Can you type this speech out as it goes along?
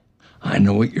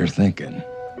know what you're thinking.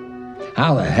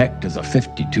 How the heck does a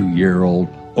 52-year-old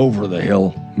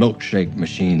over-the-hill milkshake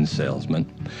machine salesman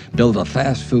build a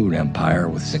fast food empire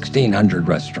with 1,600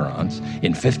 restaurants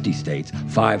in 50 states,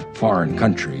 5 foreign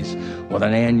countries, with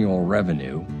an annual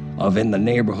revenue of in the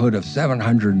neighborhood of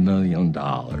 $700 million?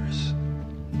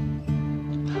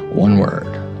 One word: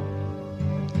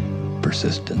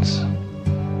 persistence.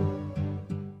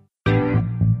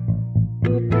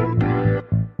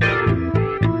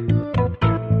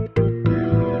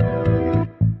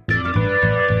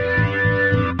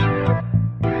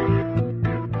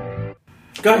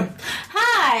 Go ahead.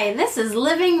 Hi, this is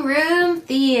Living Room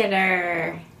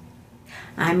Theater.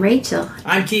 I'm Rachel.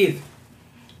 I'm Keith.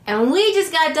 And we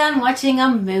just got done watching a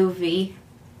movie.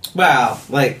 Well,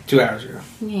 like 2 hours ago.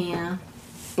 Yeah.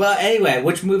 Well, anyway,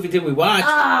 which movie did we watch?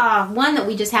 One that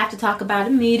we just have to talk about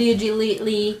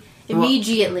immediately.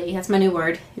 Immediately. That's my new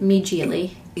word.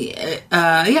 Immediately.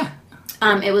 Yeah.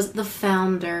 It was The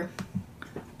Founder.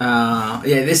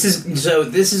 This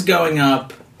is going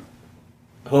up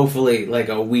hopefully like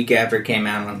a week after it came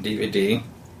out on DVD.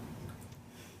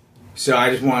 So I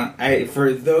just want,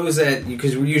 for those that,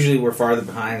 because we're farther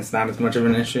behind, it's not as much of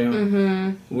an issue.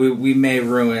 Mm-hmm. We may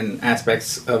ruin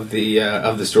aspects of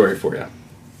the story for you.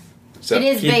 So it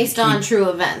is based on true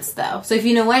events, though. So if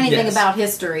you know anything about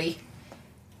history,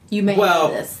 you may know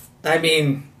this. I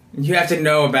mean, you have to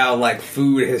know about like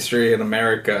food history in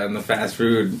America and the fast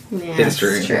food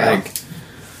history. That's true.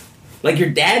 Like your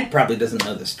dad probably doesn't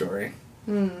know this story.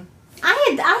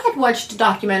 I had watched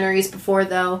documentaries before,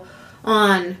 though,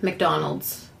 on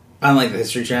McDonald's. On like the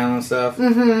History Channel and stuff?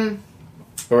 Mm-hmm.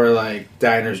 Or like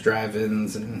diners,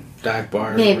 drive-ins, and dive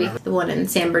bars. Maybe. The one in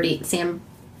San Bernardino?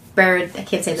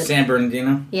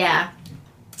 Yeah.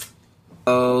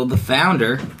 Oh, The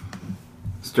Founder,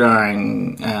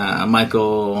 starring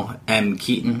Michael M.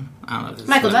 Keaton. I don't know if this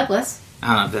Michael Douglas. I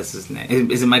don't know if that's his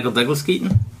name. Is it Michael Douglas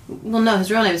Keaton? Well, no, his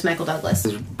real name is Michael Douglas.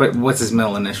 But what's his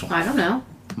middle initial? I don't know.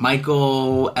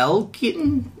 Michael L.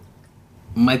 Keaton?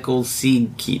 Michael C.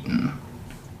 Keaton.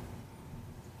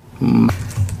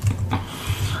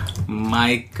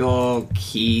 Michael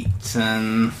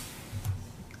Keaton.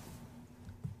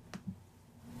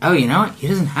 Oh, you know what? He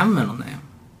doesn't have a middle name.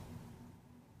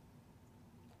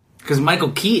 Because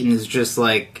Michael Keaton is just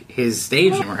like his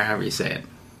stage name, or however you say it.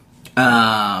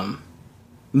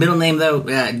 Middle name,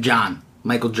 though, John.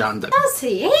 Michael John Douglas. Does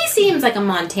he? He seems like a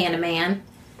Montana man.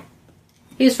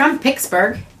 He was from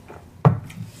Pittsburgh.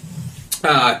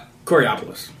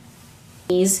 Coriopolis.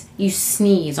 You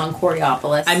sneeze on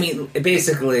Coriopolis. I mean,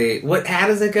 basically, how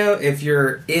does it go? If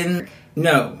you're in...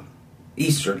 No.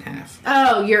 Eastern half.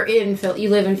 Oh, you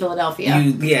live in Philadelphia.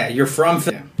 You're from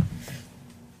Philadelphia.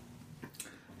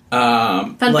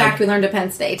 Fun fact we learned at Penn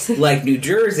State. Like New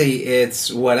Jersey,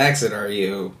 it's what exit are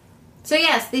you? So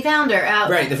yes, The Founder.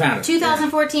 Right, The Founder.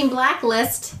 2014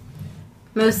 Blacklist.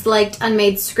 Most liked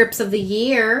unmade scripts of the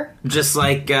year. Just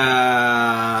like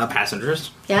Passengers.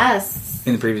 Yes.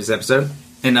 In the previous episode.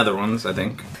 In other ones, I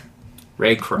think.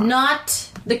 Ray Kroc.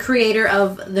 Not the creator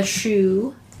of the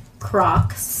shoe,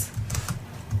 Crocs.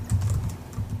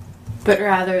 But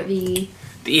rather the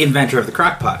inventor of the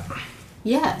crock pot.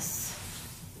 Yes.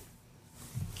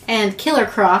 And Killer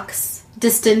Croc's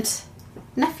distant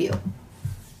nephew.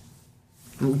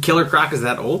 Killer Croc is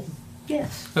that old?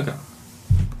 Yes. Okay.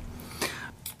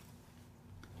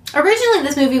 Originally,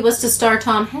 this movie was to star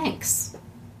Tom Hanks.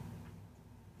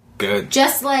 Good.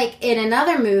 Just like in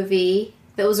another movie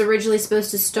that was originally supposed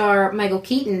to star Michael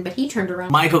Keaton, but he turned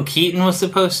around. Michael Keaton was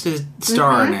supposed to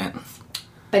star in it.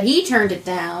 But he turned it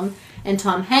down, and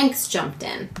Tom Hanks jumped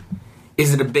in.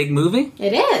 Is it a big movie?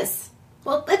 It is.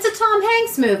 Well, it's a Tom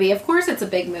Hanks movie. Of course it's a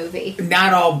big movie.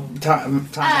 Not all Tom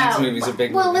Hanks movies are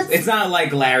big movies. It's not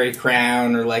like Larry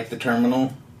Crown or like The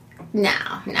Terminal. No.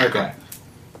 Okay.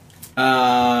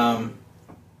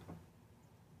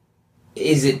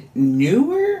 Is it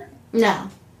newer? No.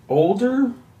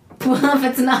 Older? Well, if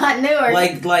it's not newer.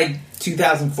 Like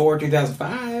 2004,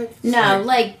 2005? No,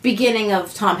 like beginning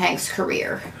of Tom Hanks'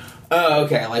 career. Oh,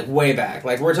 okay. Like way back.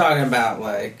 Like we're talking about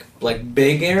like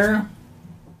big era?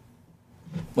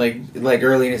 Like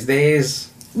early in his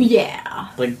days? Yeah.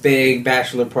 Like Big,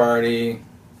 Bachelor Party.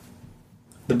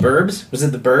 The Burbs? Was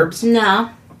it The Burbs? No.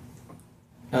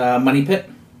 Money Pit?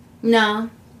 No.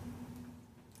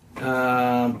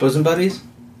 Bosom Buddies?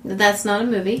 That's not a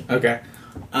movie. Okay.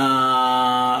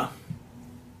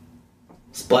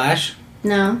 Splash?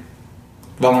 No.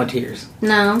 Volunteers?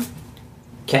 No.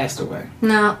 Castaway?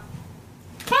 No.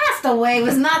 Castaway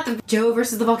was not the Joe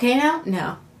versus the volcano?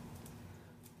 No.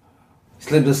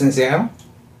 Sleepless in Seattle?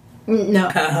 No.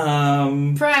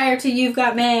 Um, Prior to You've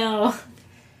Got Mail.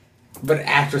 But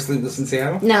after Sleepless in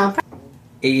Seattle? No,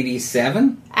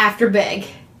 87? after Big.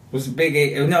 Was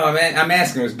Big... No, I'm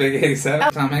asking, was Big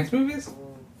 87 Tom Hanks movies?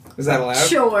 Is that allowed?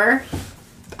 Sure.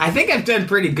 I think I've done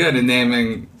pretty good in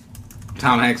naming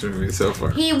Tom Hanks movies so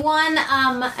far. He won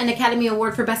an Academy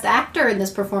Award for Best Actor in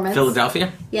this performance.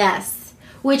 Philadelphia? Yes.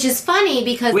 Which is funny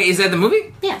because... Wait, is that the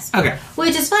movie? Yes. Okay.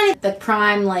 Which is funny. The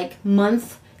prime,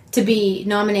 month to be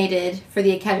nominated for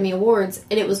the Academy Awards,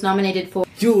 and it was nominated for...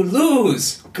 You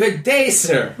lose! Good day,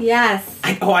 sir! Yes.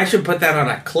 I should put that on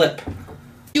a clip.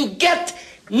 You get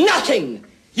nothing!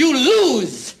 You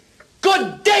lose!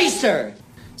 Good day, sir!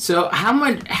 So,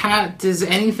 how does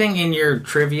anything in your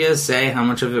trivia say how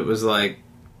much of it was,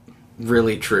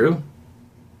 really true?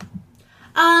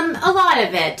 A lot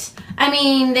of it. I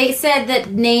mean, they said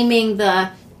that naming the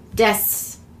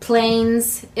Des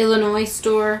Plaines, Illinois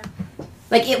store,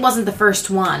 it wasn't the first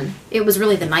one. It was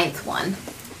really the 9th one.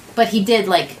 But he did,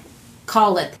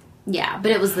 call it... Yeah,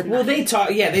 but it was the... Well, they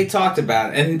talked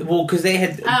about it. And, because they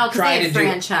had tried to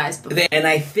franchise before. And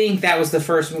I think that was the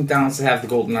first McDonald's to have the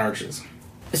Golden Arches.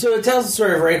 So it tells the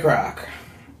story of Ray Kroc,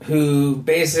 who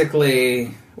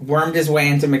basically wormed his way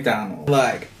into McDonald's.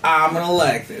 I'm gonna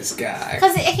like this guy.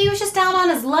 Because he was just down on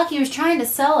his luck. He was trying to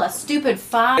sell a stupid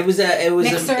It was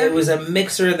a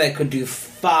mixer that could do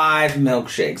 5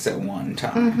 milkshakes at one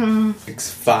time. Mm-hmm.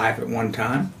 5 at one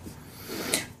time.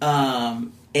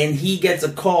 And he gets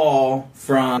a call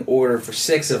from order for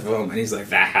 6 of them, and he's like,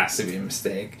 that has to be a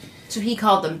mistake. So he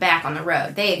called them back on the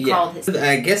road. They had called his...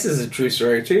 I guess this is a true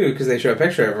story, too, because they show a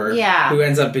picture of her. Yeah. Who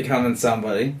ends up becoming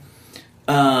somebody.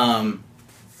 And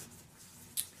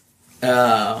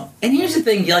here's the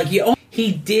thing,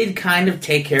 he did kind of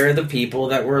take care of the people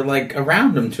that were,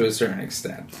 around him to a certain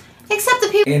extent. Except the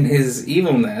people... In his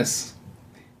evilness,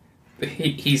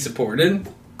 he supported...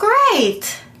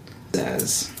 Great!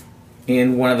 Says,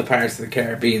 in one of the Pirates of the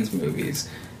Caribbean's movies,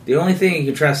 the only thing you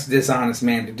can trust a dishonest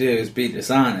man to do is be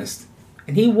dishonest.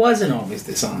 And he wasn't always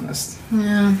dishonest.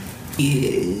 Yeah.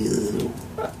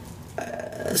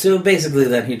 So basically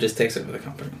then he just takes over the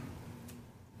company.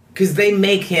 Because they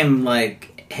make him,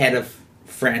 head of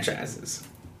franchises.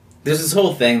 There's this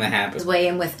whole thing that happens. His way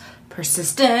in with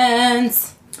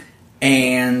persistence.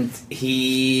 And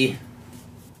then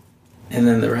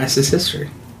the rest is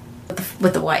history.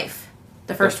 With the wife.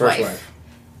 The first wife.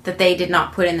 That they did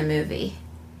not put in the movie.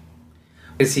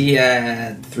 Because he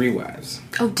had 3 wives.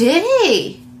 Oh, did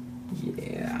he?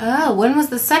 Yeah. Oh, when was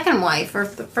the second wife or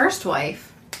the first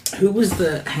wife? Who was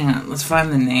hang on, let's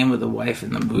find the name of the wife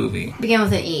in the movie. Began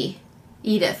with an E.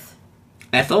 Edith.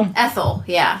 Ethel? Ethel,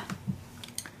 yeah.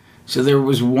 So there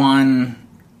was one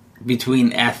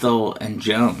between Ethel and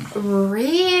Joan.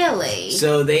 Really?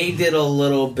 So they did a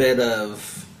little bit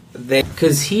of...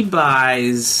 Because he bought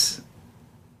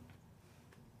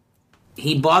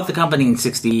the company in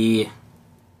 60...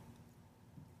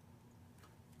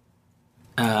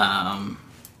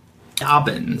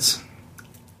 Dobbins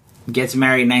gets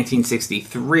married in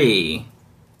 1963,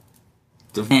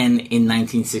 then in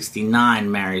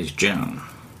 1969 marries Joan.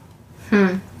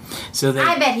 So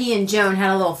I bet he and Joan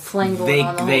had a little fling going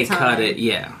on the whole time. They cut it,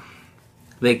 yeah.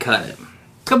 They cut it.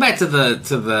 Go back to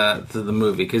the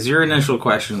movie, because your initial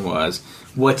question was,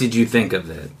 what did you think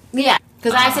of it? Yeah,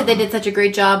 because I said they did such a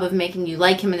great job of making you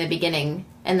like him in the beginning,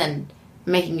 and then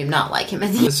making you not like him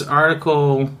at the end. This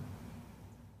article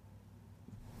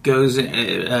goes,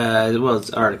 it's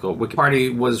article. Wikipedia Party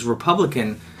was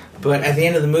Republican, but at the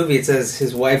end of the movie it says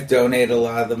his wife donated a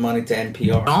lot of the money to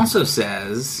NPR. It also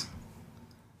says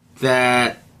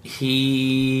that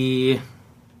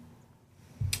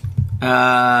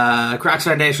Kroc's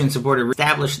Foundation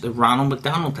established the Ronald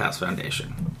McDonald House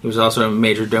Foundation. He was also a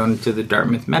major donor to the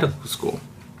Dartmouth Medical School.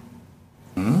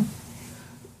 And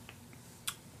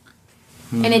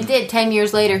it did. 10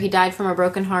 years later, he died from a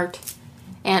broken heart.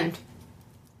 And...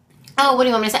 Oh, what do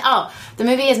you want me to say? Oh, the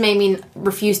movie has made me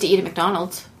refuse to eat at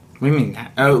McDonald's. What do you mean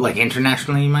that? Oh,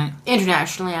 internationally you might?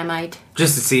 Internationally, I might.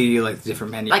 Just to see, the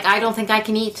different menus? I don't think I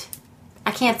can eat.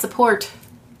 I can't support.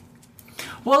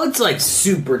 Well, it's,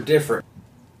 super different.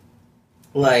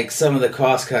 Some of the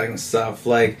cost-cutting stuff.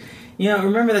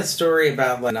 Remember that story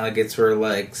about, nuggets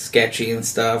were, sketchy and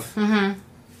stuff? Mm-hmm.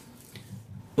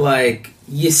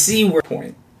 You see where...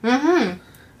 point.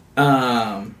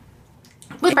 Mm-hmm.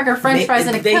 With burger, french fries,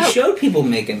 and a They Coke. showed people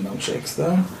making milkshakes,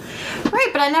 though. Right,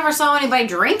 but I never saw anybody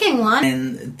drinking one.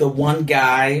 And the one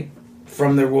guy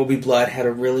from There Will Be Blood had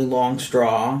a really long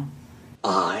straw.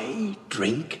 I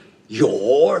drink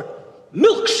your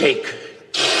milkshake.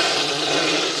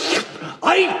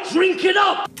 I drink it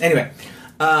up. Anyway,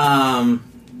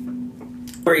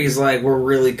 where he's we're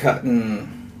really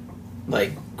cutting,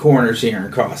 corner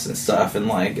sharing costs and stuff, and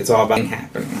like it's all about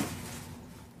happening.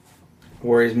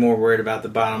 Where he's more worried about the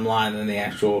bottom line than the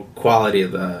actual quality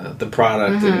of the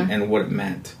product and what it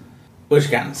meant, which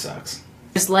kind of sucks.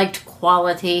 Just liked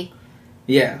quality.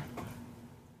 Yeah.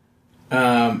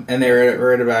 And they were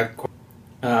worried about,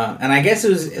 and I guess it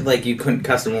was like you couldn't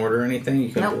custom order anything. You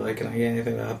couldn't be like, can I get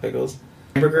anything without pickles?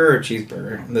 Hamburger or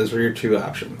cheeseburger? And those were your two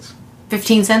options.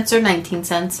 15 cents or 19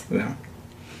 cents? No.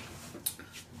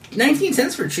 19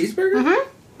 cents for a cheeseburger? Mm-hmm.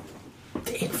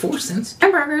 Damn, 4 cents.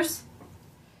 Hamburgers.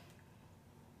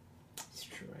 It's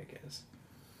true, I guess.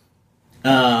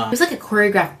 It was like a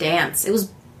choreographed dance. It was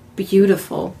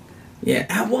beautiful.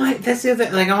 Yeah, why? That's the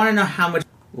other. Like, I want to know how much.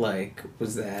 Like,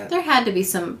 was that? There had to be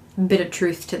some bit of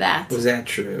truth to that. Was that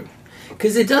true?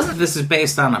 Because it doesn't. This is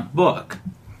based on a book.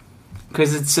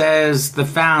 Because it says the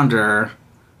founder,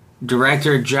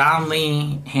 director John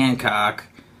Lee Hancock,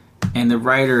 and the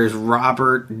writer is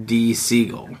Robert D.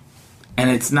 Siegel. And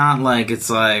it's not like it's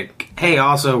like, hey,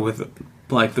 also with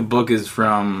like the book is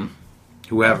from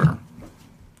whoever.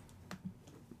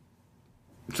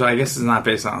 So I guess it's not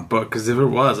based on a book. Because if it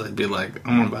was, I'd be like,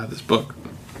 I want to buy this book.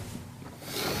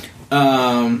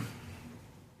 Now,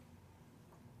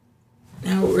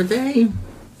 were they...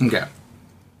 Okay.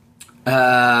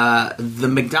 The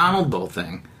McDonald Bowl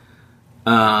thing.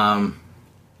 Fast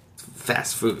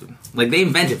food. Like, they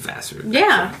invented fast food.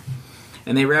 Yeah.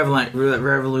 And they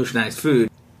revolutionized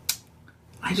food.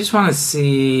 I just want to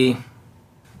see...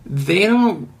 They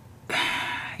don't...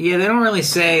 Yeah, they don't really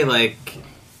say, like,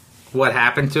 what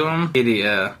happened to them.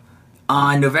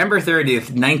 On November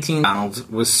 30th, McDonald's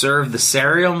was served the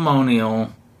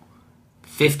ceremonial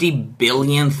 50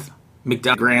 billionth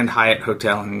McDonald's Grand Hyatt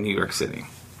Hotel in New York City.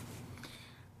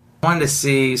 I wanted to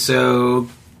see, so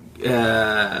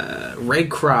Ray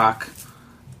Kroc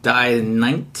died in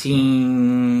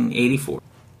 1984.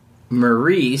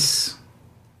 Maurice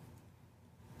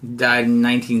died in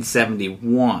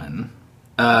 1971.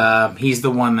 He's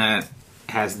the one that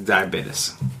has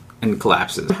diabetes and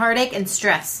collapses. Heartache and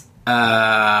stress.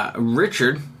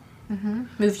 Richard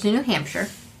Moved to New Hampshire.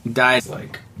 died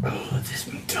like, oh,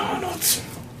 this McDonald's.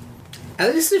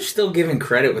 At least they're still giving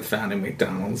credit with founding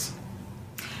McDonald's.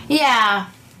 Yeah.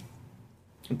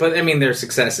 But, I mean, their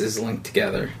success is linked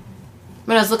together.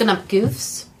 When I was looking up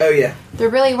goofs, Oh, yeah. there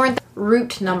really weren't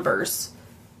route numbers.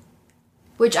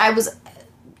 Which I was...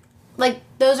 Like,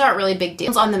 those aren't really big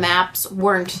deals. On the maps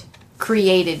weren't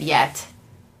created yet.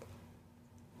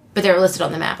 But they were listed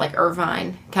on the map, like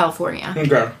Irvine, California.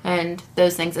 Okay. And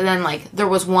those things. And then, like, there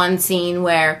was one scene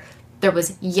where there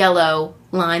was yellow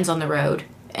lines on the road,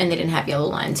 and they didn't have yellow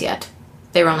lines yet.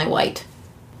 They were only white.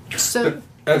 So,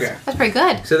 Okay. that's pretty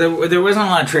good. So there wasn't a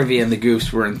lot of trivia, and the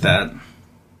goofs weren't that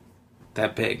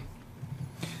big.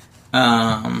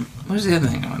 What was the other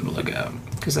thing I wanted to look up?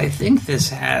 Because I think this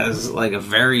has, like, a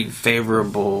very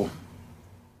favorable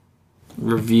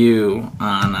review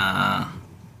on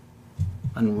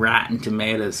Rotten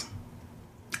Tomatoes.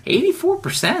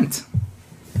 84%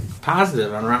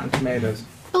 positive on Rotten Tomatoes.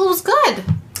 Well, it was good.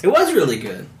 It was really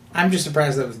good. I'm just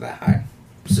surprised that it was that high.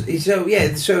 So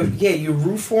yeah, you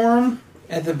root for him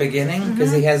at the beginning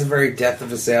because he has a very Death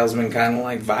of a Salesman kind of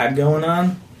like vibe going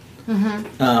on.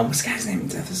 What's the guy's name in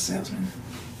Death of a Salesman?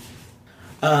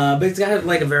 But it's got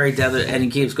like a very Death, and he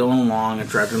keeps going along and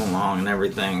trudging along and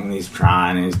everything. And he's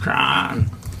trying,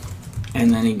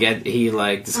 and then he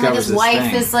discovers his this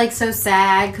wife thing. is like so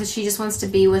sad because she just wants to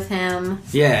be with him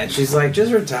Yeah, and she's like,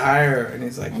 just retire, and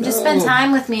he's like, and just spend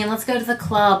time with me and let's go to the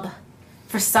club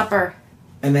for supper.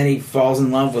 And then he falls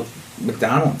in love with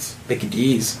McDonald's, Mickey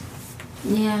D's.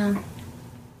 Yeah.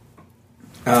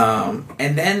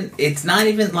 And then it's not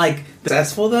even like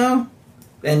successful though,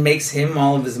 and makes him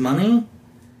all of his money.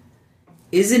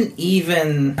 Isn't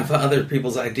even of other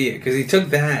people's idea because he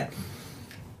took that,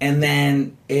 and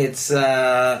then it's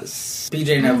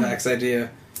BJ Novak's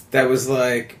idea that was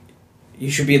like,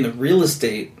 you should be in the real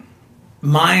estate.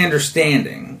 My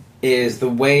understanding is the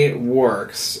way it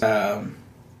works.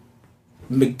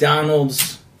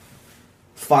 McDonald's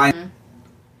find,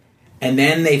 and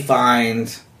then they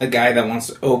find a guy that wants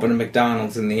to open a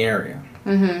McDonald's in the area,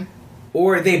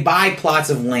 or they buy plots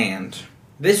of land.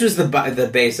 This was the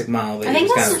basic model. I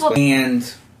think this is what.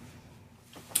 And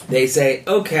they say,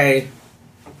 okay,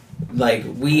 like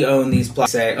we own these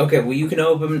plots. Say, okay, well you can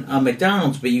open a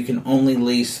McDonald's, but you can only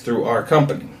lease through our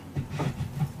company.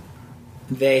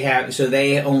 They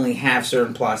only have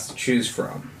certain plots to choose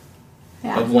from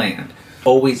of land.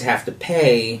 Always have to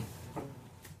pay.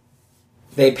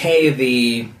 They pay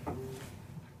the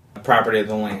property of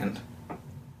the land,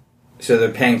 so they're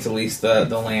paying to lease the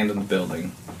land of the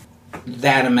building.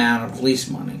 That amount of lease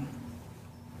money,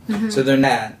 So they're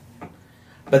not.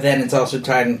 But then it's also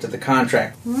tied into the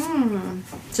contract.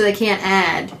 So they can't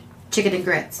add chicken and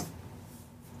grits.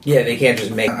 Yeah, they can't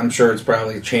just make... I'm sure it's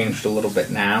probably changed a little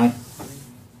bit now.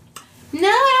 No,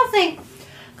 I don't think...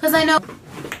 Because I know...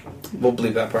 We'll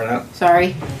bleep that part out.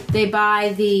 Sorry. They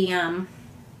buy the...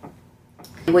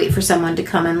 They wait for someone to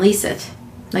come and lease it.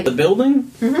 Like The building?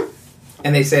 Mm-hmm.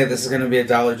 And they say this is going to be a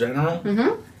Dollar General?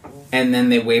 Mm-hmm. And then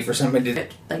they wait for somebody to...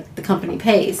 Like the company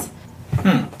pays.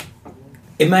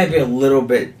 It might be a little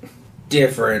bit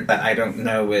different, but I don't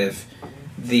know if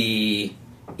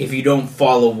you don't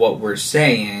follow what we're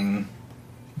saying,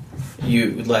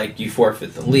 you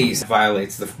forfeit the lease. It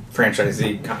violates the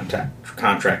franchisee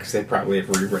contract because they probably have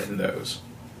rewritten those.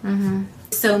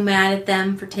 So mad at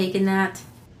them for taking that.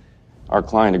 Our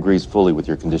client agrees fully with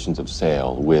your conditions of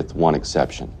sale, with one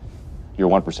exception. Your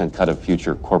 1% cut of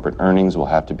future corporate earnings will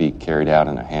have to be carried out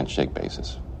on a handshake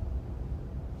basis.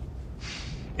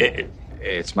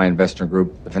 It's my investor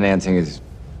group. The financing is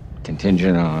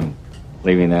contingent on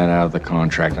leaving that out of the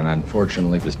contract, and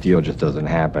unfortunately, if this deal just doesn't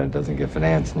happen, it doesn't get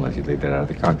financed unless you leave that out of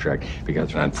the contract,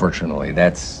 because unfortunately,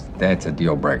 that's a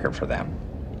deal breaker for them.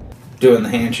 Doing the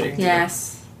handshake.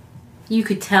 Yes. You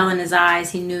could tell in his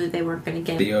eyes he knew they weren't going to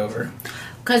get Be over.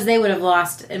 Because they would have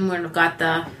lost and would have got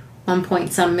the 1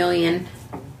 point some million.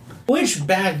 Which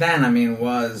back then,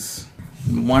 was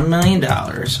 $1 million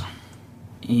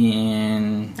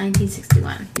in...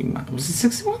 1961. Was it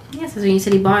 61? Yes, that's when you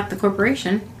said he bought the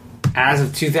corporation. As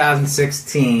of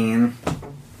 2016,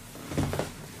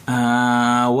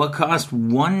 what cost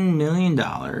 $1 million?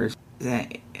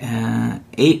 They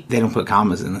don't put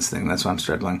commas in this thing. That's why I'm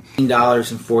struggling.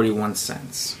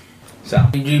 $8.41. So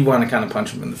you do want to kind of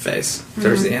punch him in the face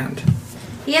towards the end.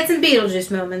 He had some Beetlejuice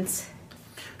moments.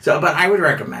 So, but I would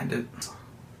recommend it.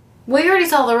 Well, you already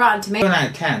saw the Rotten Tomatoes. 7 out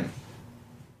of 10.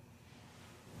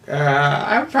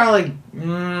 I would probably...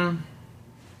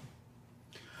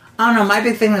 I don't know. My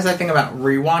big thing is I think about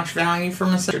rewatch value for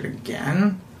myself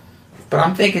again. But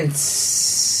I'm thinking...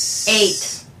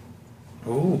 8.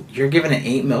 Ooh, you're giving it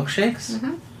 8 milkshakes?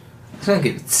 Mm-hmm. I was going to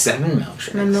give it 7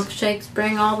 milkshakes. My milkshakes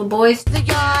bring all the boys The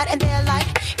yard and they're like,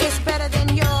 it's better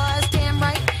than yours. Damn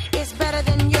right, it's better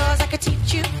than yours. I could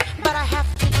teach you, but I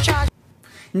have to charge.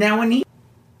 Now when he...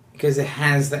 Because it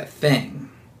has that thing.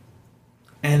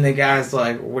 And the guy's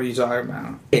like, what are you talking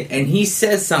about? And he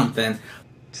says something.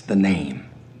 It's the name.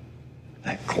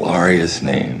 That glorious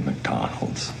name,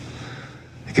 McDonald's.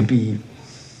 It could be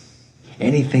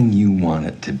anything you want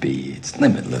it to be. It's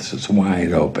limitless. It's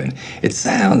wide open. It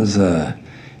sounds like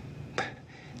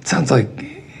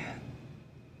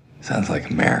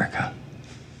America.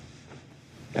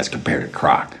 As compared to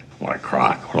Croc. What a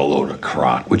Croc. What a load of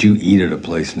Croc. Would you eat at a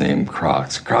place named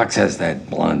Croc's? Croc's has that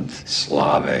blunt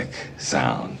Slavic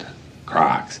sound.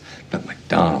 Croc's. But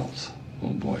McDonald's, oh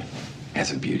boy,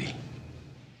 has a beauty.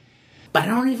 But I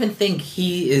don't even think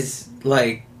he is,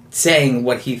 saying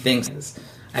what he thinks is.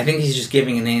 I think he's just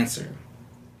giving an answer.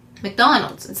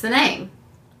 McDonald's. It's the name.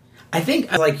 I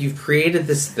think, you've created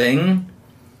this thing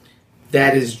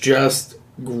that is just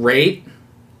great,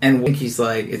 and he's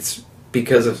it's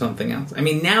because of something else.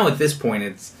 Now at this point,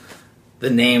 it's the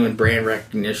name and brand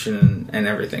recognition and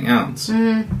everything else.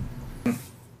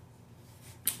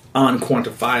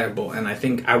 Unquantifiable, and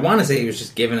I want to say he was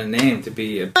just given a name to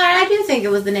be a... I do think it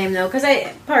was the name, though, because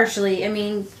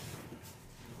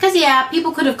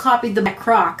people could have copied the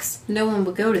Crocs. No one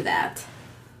would go to that.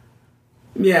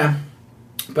 Yeah,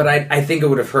 but I think it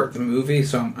would have hurt the movie,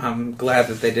 so I'm glad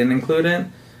that they didn't include it.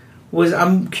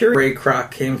 I'm curious where Ray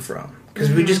Kroc came from, because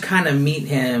we just kind of meet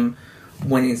him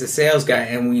when he's a sales guy,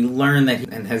 and we learn that he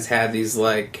has had these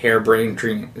harebrained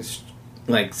dreams,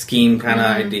 scheme kind of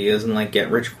ideas, and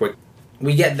get rich quick.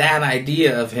 We get that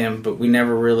idea of him, but we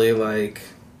never really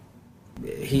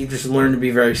he just learned to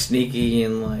be very sneaky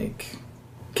and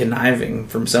conniving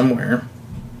from somewhere.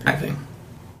 I think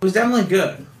it was definitely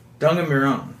good. Don't get me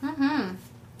wrong.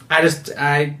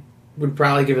 I would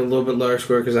probably give it a little bit lower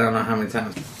score because I don't know how many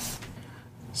times.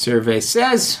 Survey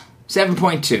says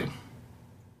 7.2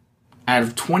 out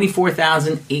of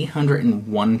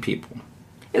 24,801 people.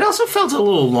 It also felt a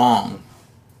little long.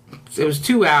 It was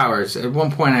 2 hours. At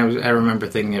one point, I remember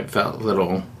thinking it felt a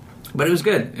little, but it was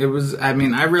good. It was. I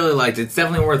really liked it. It's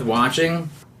definitely worth watching.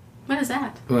 What is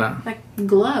that? Well,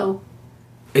 Glow.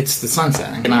 It's the sun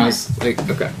setting, and I was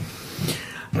okay.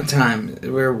 What time?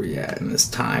 Where are we at in this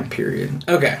time period?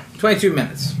 Okay, 22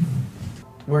 minutes.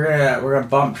 We're gonna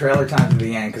bump trailer time to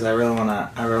the end because I really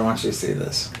want you to see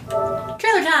this.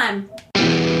 Trailer time.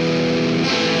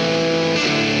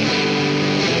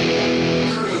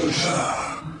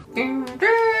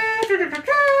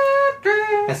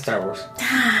 That's Star Wars.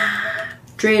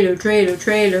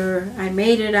 Traitor, I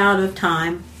made it out of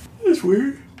time. That's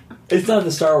weird. It's not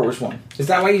the Star Wars one. Is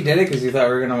that why you did it? Because you thought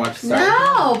we were going to watch Star Wars?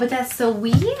 No, but that's so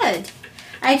weird.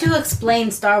 I had to explain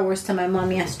Star Wars to my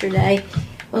mom yesterday.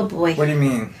 Oh boy. What do you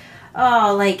mean?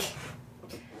 Oh, like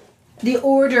the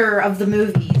order of the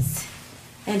movies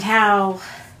and how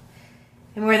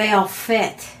and where they all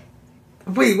fit.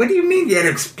 Wait, what do you mean you had to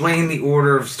explain the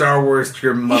order of Star Wars to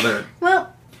your mother?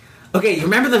 Well, Okay, you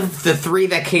remember the three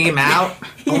that came out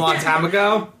a long time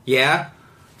ago? Yeah?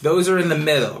 Those are in the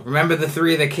middle. Remember the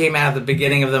three that came out at the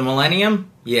beginning of the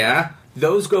millennium? Yeah?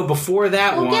 Those go before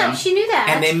that one. yeah, she knew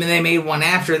that. And they made one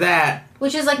after that.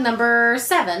 Which is like number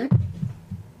 7.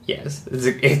 Yes.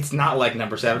 It's not like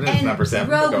number 7. It's And number 7.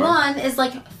 Rogue Go on. One is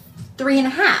like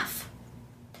 3.5.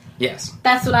 Yes.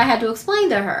 That's what I had to explain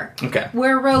to her. Okay.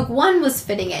 Where Rogue One was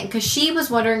fitting in. Because she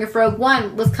was wondering if Rogue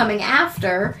One was coming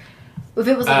after, if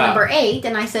it was like number 8.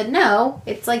 And I said, no,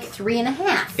 it's like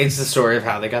 3.5. It's the story of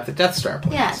how they got the Death Star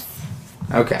planes. Yes.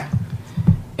 Okay.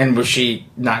 And was she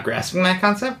not grasping that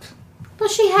concept? Well,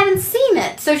 she hadn't seen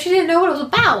it, so she didn't know what it was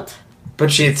about.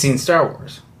 But she had seen Star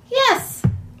Wars. Yes.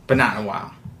 But not in a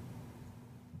while.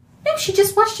 No, she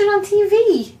just watched it on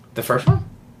TV. The first one?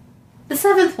 The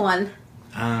 7th one.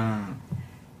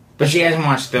 But she hasn't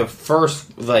watched the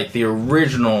first, like, the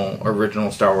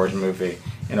original Star Wars movie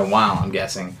in a while, I'm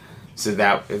guessing. So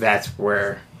that's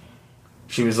where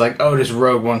she was like, oh, does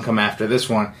Rogue One come after this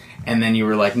one? And then you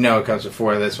were like, no, it comes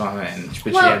before this one, but she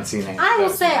hadn't seen it. I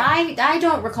will say, I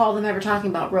don't recall them ever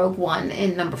talking about Rogue One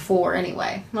in number 4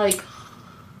 anyway. Like,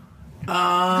 because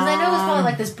I know it's probably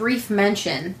like this brief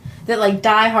mention that like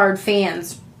diehard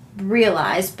fans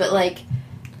realize, but like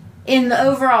in the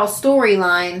overall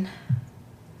storyline,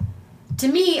 to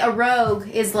me, a rogue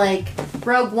is like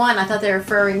Rogue One. I thought they were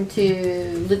referring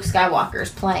to Luke Skywalker's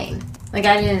plane. Like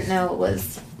I didn't know it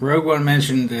was Rogue One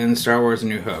mentioned in Star Wars: A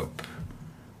New Hope.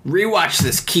 Rewatch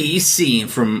this key scene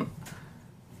from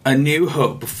A New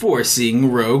Hope before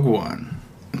seeing Rogue One.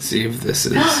 Let's see if this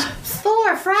is...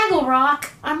 Thor, Fraggle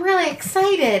Rock. I'm really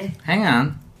excited. Hang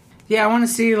on. Yeah, I want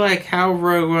to see, like, how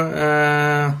Rogue One...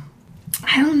 I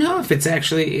don't know if it's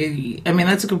actually... I mean,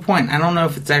 that's a good point. I don't know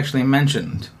if it's actually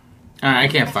mentioned. I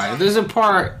can't find it. There's a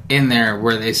part in there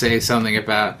where they say something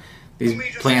about these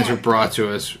plans were brought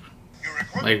to us,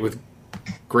 like, with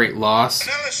great loss.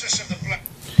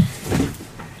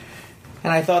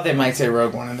 And I thought they might say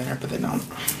Rogue One in there, but they don't.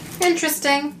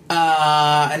 Interesting.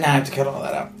 And now I have to cut all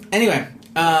that out. Anyway,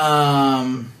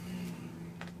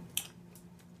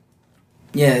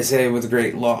 yeah, they say at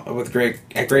great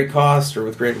cost or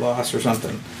with great loss or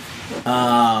something.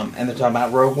 And they're talking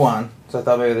about Rogue One, so I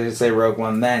thought maybe they'd say Rogue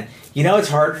One then. You know, it's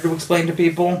harder to explain to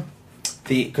people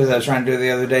because I was trying to do it the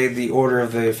other day the order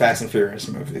of the Fast and Furious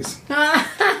movies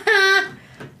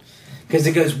because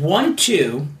it goes 1,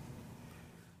 2.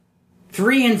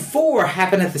 3 and 4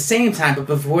 happen at the same time, but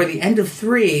before the end of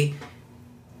 3,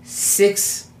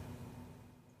 6,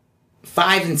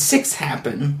 5, and 6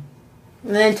 happen.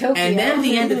 And then Tokyo. And then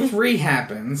the end of 3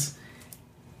 happens.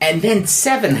 And then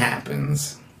 7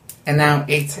 happens. And now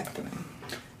 8's happening.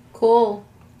 Cool.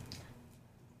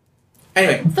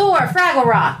 Anyway. Thor, Fraggle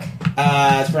Rock.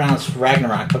 It's pronounced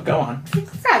Ragnarok, but go on.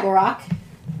 Fraggle Rock.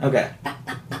 Okay.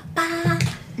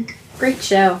 Great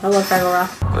show. I love Fraggle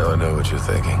Rock. Now I know what you're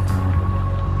thinking.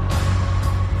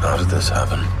 How did this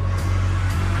happen?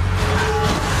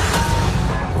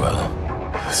 Well,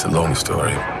 it's a long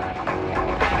story.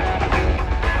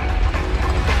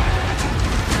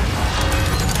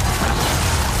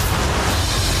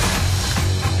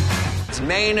 It's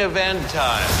main event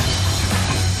time.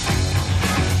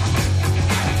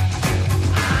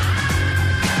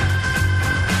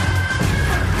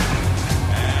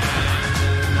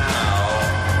 And now,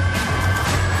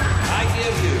 I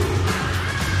give you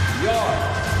your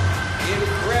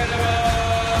incredible...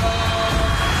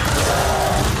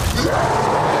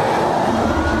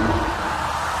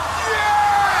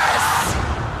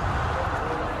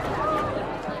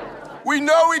 We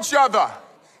know each other.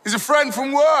 He's a friend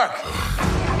from work.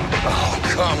 Oh,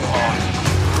 come on.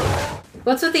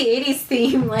 What's with the 80s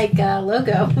theme, like,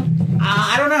 logo?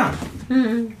 I don't know.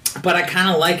 But I kind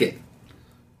of like it.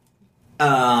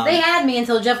 They had me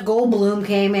until Jeff Goldblum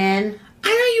came in. I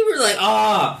know you were like,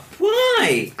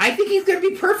 why? I think he's going to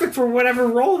be perfect for whatever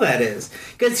role that is.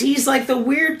 Because he's like the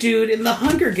weird dude in the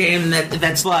Hunger Game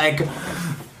that's like,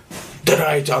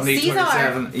 tonight on the Caesar.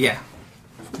 27th. Yeah.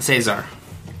 Caesar.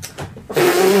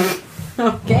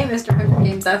 Okay, Mr. Hunger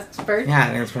Games expert. Yeah, I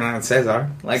think it's pronounced Caesar.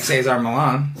 Like Cesar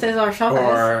Milan. Cesar Chavez.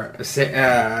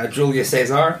 Or Julius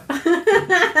Caesar.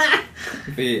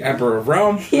 The Emperor of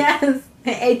Rome. Yes.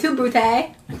 Et tu,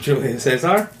 Brute. Julius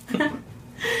Caesar.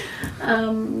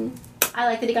 I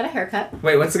like that he got a haircut.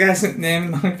 Wait, what's the guy's name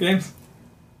in the Hunger Games?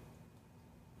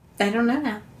 I don't know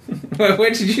now.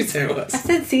 What did you say it was? I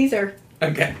said Caesar.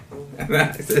 Okay. I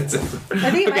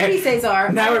think it might be Caesar.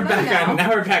 Now we're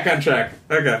back on track.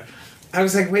 Okay. I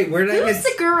was like, wait, where did I Who's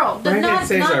get the girl? where did I Not get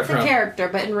Caesar the from? character,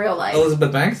 but in real life.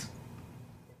 Elizabeth Banks?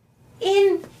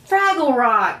 In Fraggle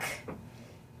Rock.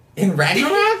 In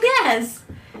Ragnarok? Yes.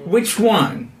 Which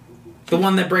one? The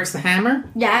one that breaks the hammer?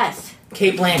 Yes.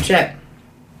 Kate Blanchett.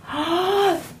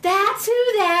 That's who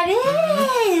that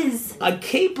is.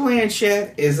 Kate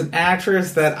Blanchett is an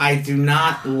actress that I do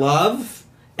not love,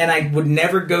 and I would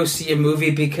never go see a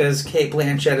movie because Kate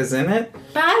Blanchett is in it.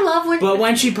 But I love when... But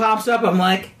when she pops up, I'm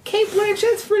like, Kate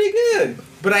Blanchett's pretty good.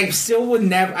 But I still would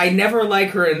never... I never like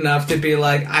her enough to be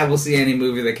like, I will see any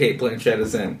movie that Kate Blanchett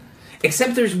is in.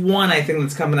 Except there's one, I think,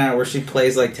 that's coming out where she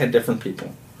plays like 10 different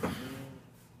people.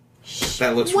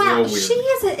 That looks real weird. She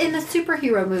is in a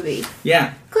superhero movie.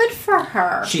 Yeah. Good for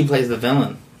her. She plays the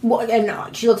villain. Well,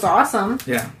 and she looks awesome.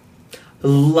 Yeah.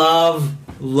 Love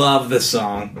this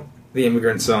song. The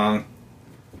Immigrant Song.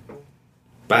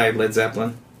 By Led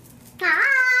Zeppelin.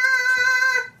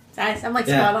 Nice. I'm like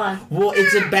spot on. Well,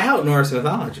 it's about Norse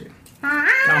mythology.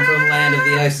 Come from the land of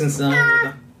the ice and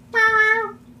snow.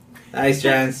 With the ice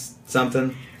giants,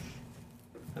 something.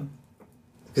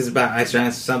 Because it's about ice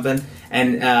giants or something.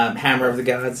 And Hammer of the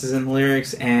Gods is in the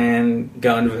lyrics. And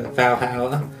Going to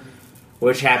Valhalla,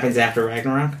 which happens after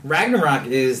Ragnarok. Ragnarok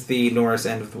is the Norse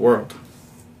end of the world.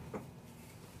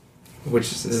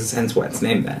 Which is hence why it's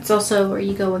named that. It's also where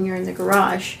you go when you're in the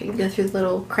garage. You go through the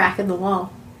little crack in the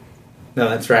wall. No,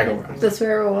 that's Ragnarok. That's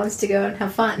where everyone wants to go and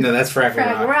have fun. No, that's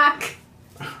Fraggle Rock.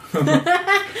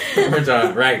 We're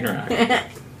talking Ragnarok.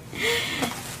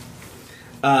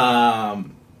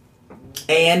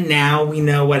 And now we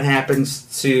know what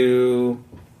happens to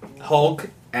Hulk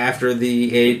after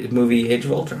the movie Age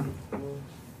of Ultron.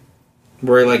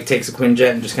 Where he like takes a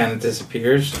Quinjet and just kind of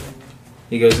disappears.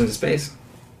 He goes into space.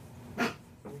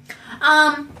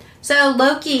 So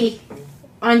Loki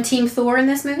on Team Thor in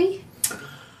this movie?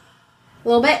 A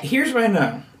little bit? Here's what I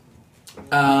know.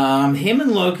 Him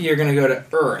and Loki are going to go to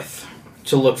Earth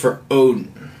to look for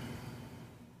Odin.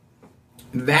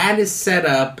 That is set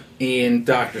up in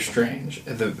Doctor Strange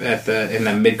in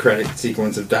the mid-credit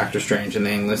sequence of Doctor Strange, and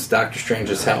they enlist Doctor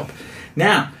Strange's help.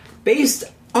 Now, based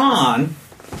on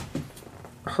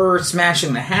her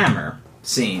smashing the hammer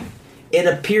scene, it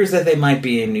appears that they might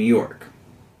be in New York.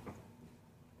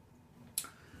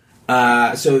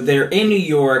 So they're in New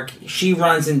York, she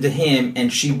runs into him,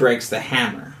 and she breaks the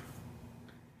hammer.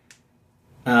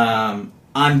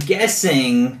 I'm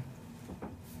guessing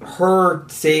her...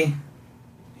 See?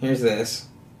 Here's this.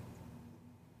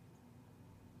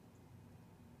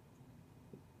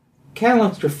 Kind of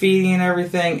looks graffiti and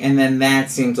everything, and then that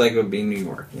seems like it would be New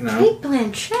York, you know? Kate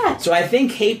Blanchett. So I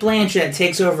think Kate Blanchett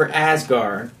takes over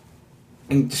Asgard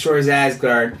and destroys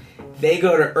Asgard. They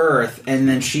go to Earth, and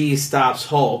then she stops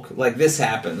Hulk. Like, this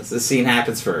happens. This scene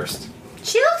happens first.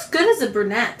 She looks good as a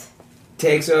brunette.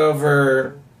 Takes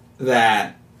over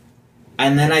that.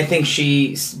 And then I think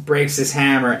she breaks his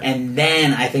hammer, and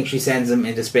then I think she sends him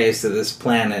into space to this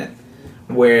planet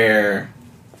where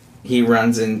he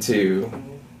runs into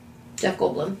Jeff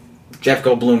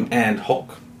Goldblum and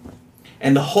Hulk.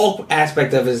 And the Hulk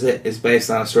aspect of it is based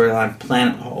on a storyline,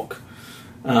 Planet Hulk.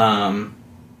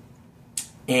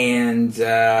 And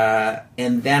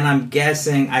then I'm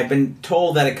guessing, I've been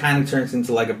told that it kind of turns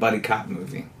into like a buddy cop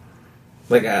movie.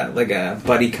 Like a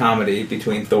buddy comedy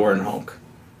between Thor and Hulk.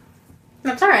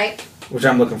 That's alright. Which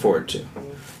I'm looking forward to.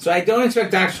 So I don't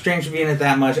expect Doctor Strange to be in it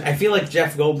that much. I feel like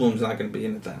Jeff Goldblum's not going to be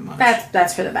in it that much.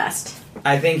 That's for the best.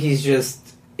 I think he's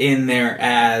just in there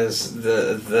as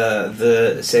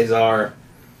the Caesar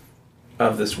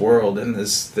of this world in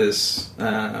this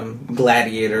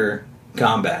gladiator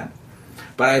combat.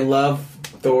 But I love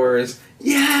Thor's...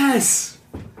 Yes!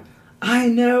 I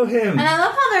know him! And I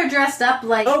love how they're dressed up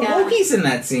like... Oh, Loki's in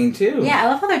that scene, too. Yeah, I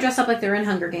love how they're dressed up like they're in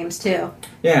Hunger Games, too.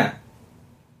 Yeah.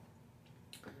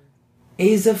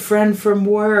 He's a friend from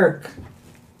work.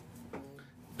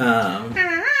 So...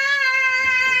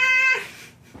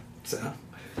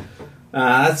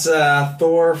 that's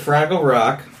Thor Fraggle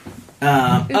Rock.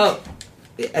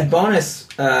 A bonus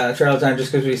trailer time,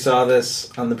 just because we saw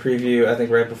this on the preview, I think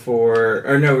right before...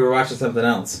 Or no, we were watching something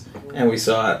else, and we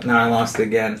saw it. Now I lost it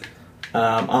again.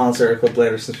 I'll insert a clip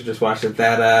later since we just watched it.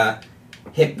 That,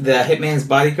 the Hitman's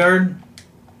Bodyguard.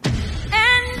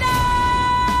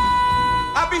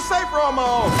 I'll be safer on my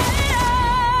own.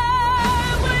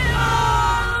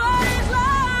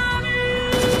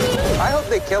 I hope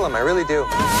they kill him, I really do.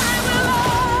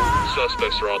 So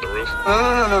suspects are on the roof.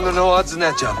 No odds in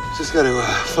that jump. Just gotta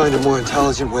find a more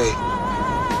intelligent way.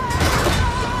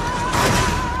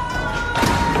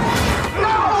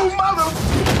 No, mother!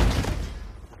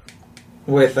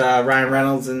 With Ryan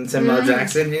Reynolds and Samuel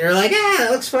Jackson, and you're like, yeah, that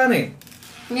looks funny.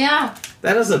 Yeah.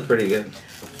 That does look pretty good.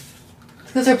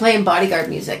 Because they're playing bodyguard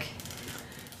music.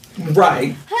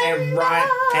 Right. And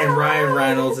Ryan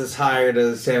Reynolds is hired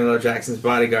as Samuel L. Jackson's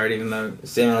bodyguard, even though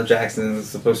Samuel L. Jackson is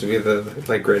supposed to be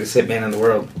the greatest hitman in the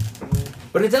world.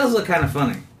 But it does look kind of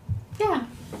funny. Yeah.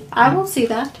 I will see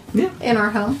that. Yeah. In our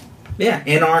home. Yeah,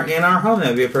 in our home, that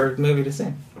would be a perfect movie to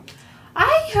see.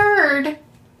 I heard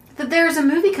that there's a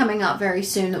movie coming out very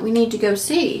soon that we need to go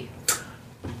see.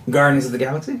 Guardians of the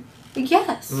Galaxy?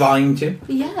 Yes. Volume 2?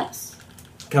 Yes.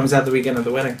 Comes out the weekend of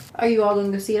the wedding. Are you all going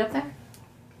to go see it up there?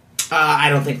 I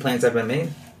don't think plans have been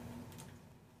made.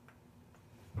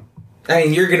 I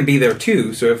mean, you're going to be there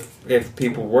too, so if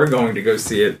people were going to go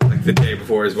see it like the day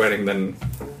before his wedding, then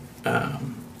I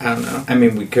don't know. I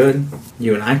mean, we could.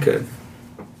 You and I could.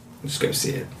 Just go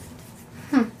see it.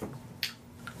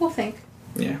 We'll think.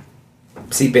 Yeah.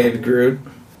 See Baby Groot.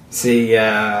 See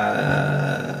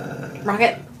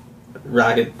Rocket.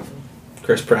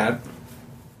 Chris Pratt.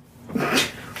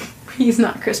 He's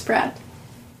not Chris Pratt.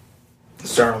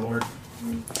 Star-Lord.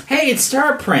 Hey, it's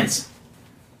Star Prince.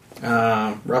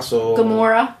 Russell...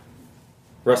 Gamora.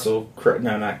 Kurt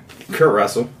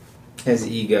Russell as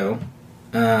Ego.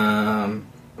 And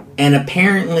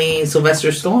apparently Sylvester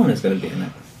Stallone is going to be in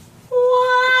it.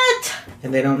 What?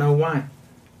 And they don't know why.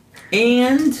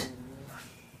 And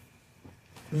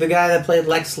the guy that played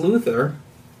Lex Luthor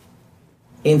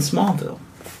in Smallville.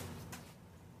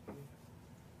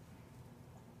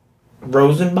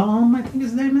 Rosenbaum, I think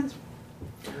his name is.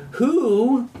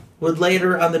 Who would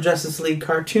later on the Justice League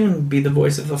cartoon be the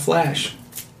voice of the Flash.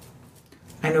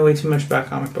 I know way too much about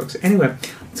comic books. Anyway,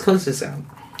 let's close this out.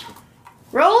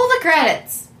 Roll the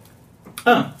credits.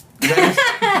 Oh.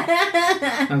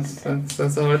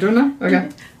 That's all we're doing now? Okay.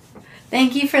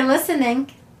 Thank you for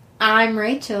listening. I'm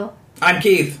Rachel. I'm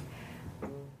Keith.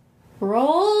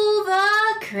 Roll the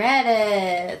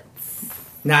credits.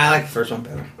 Nah, I like the first one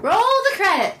better. Roll the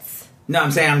credits. No,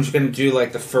 I'm saying I'm just gonna do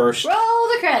like the first. Roll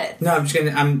the credits. No,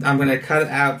 I'm gonna cut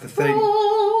out the thing.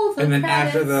 Roll the and then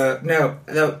credits. after the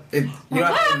you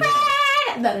don't have to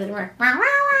That didn't work.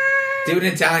 do it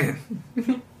in Italian.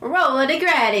 Roll the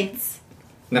credits.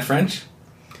 Not French?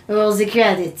 Roll the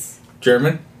credits.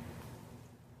 German?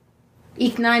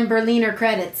 Ich nine Berliner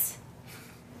credits.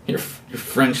 You're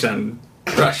French and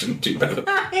Russian too, by the way.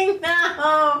 I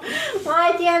know.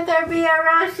 Why can't there be a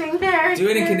Russian character? Do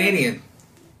it in Canadian.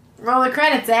 Roll the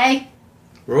credits, eh?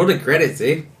 Roll the credits,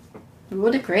 eh?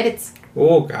 Roll the credits.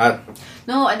 Oh, God.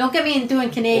 No, don't get me in doing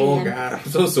Canadian. Oh, God. I'm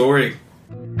so sorry.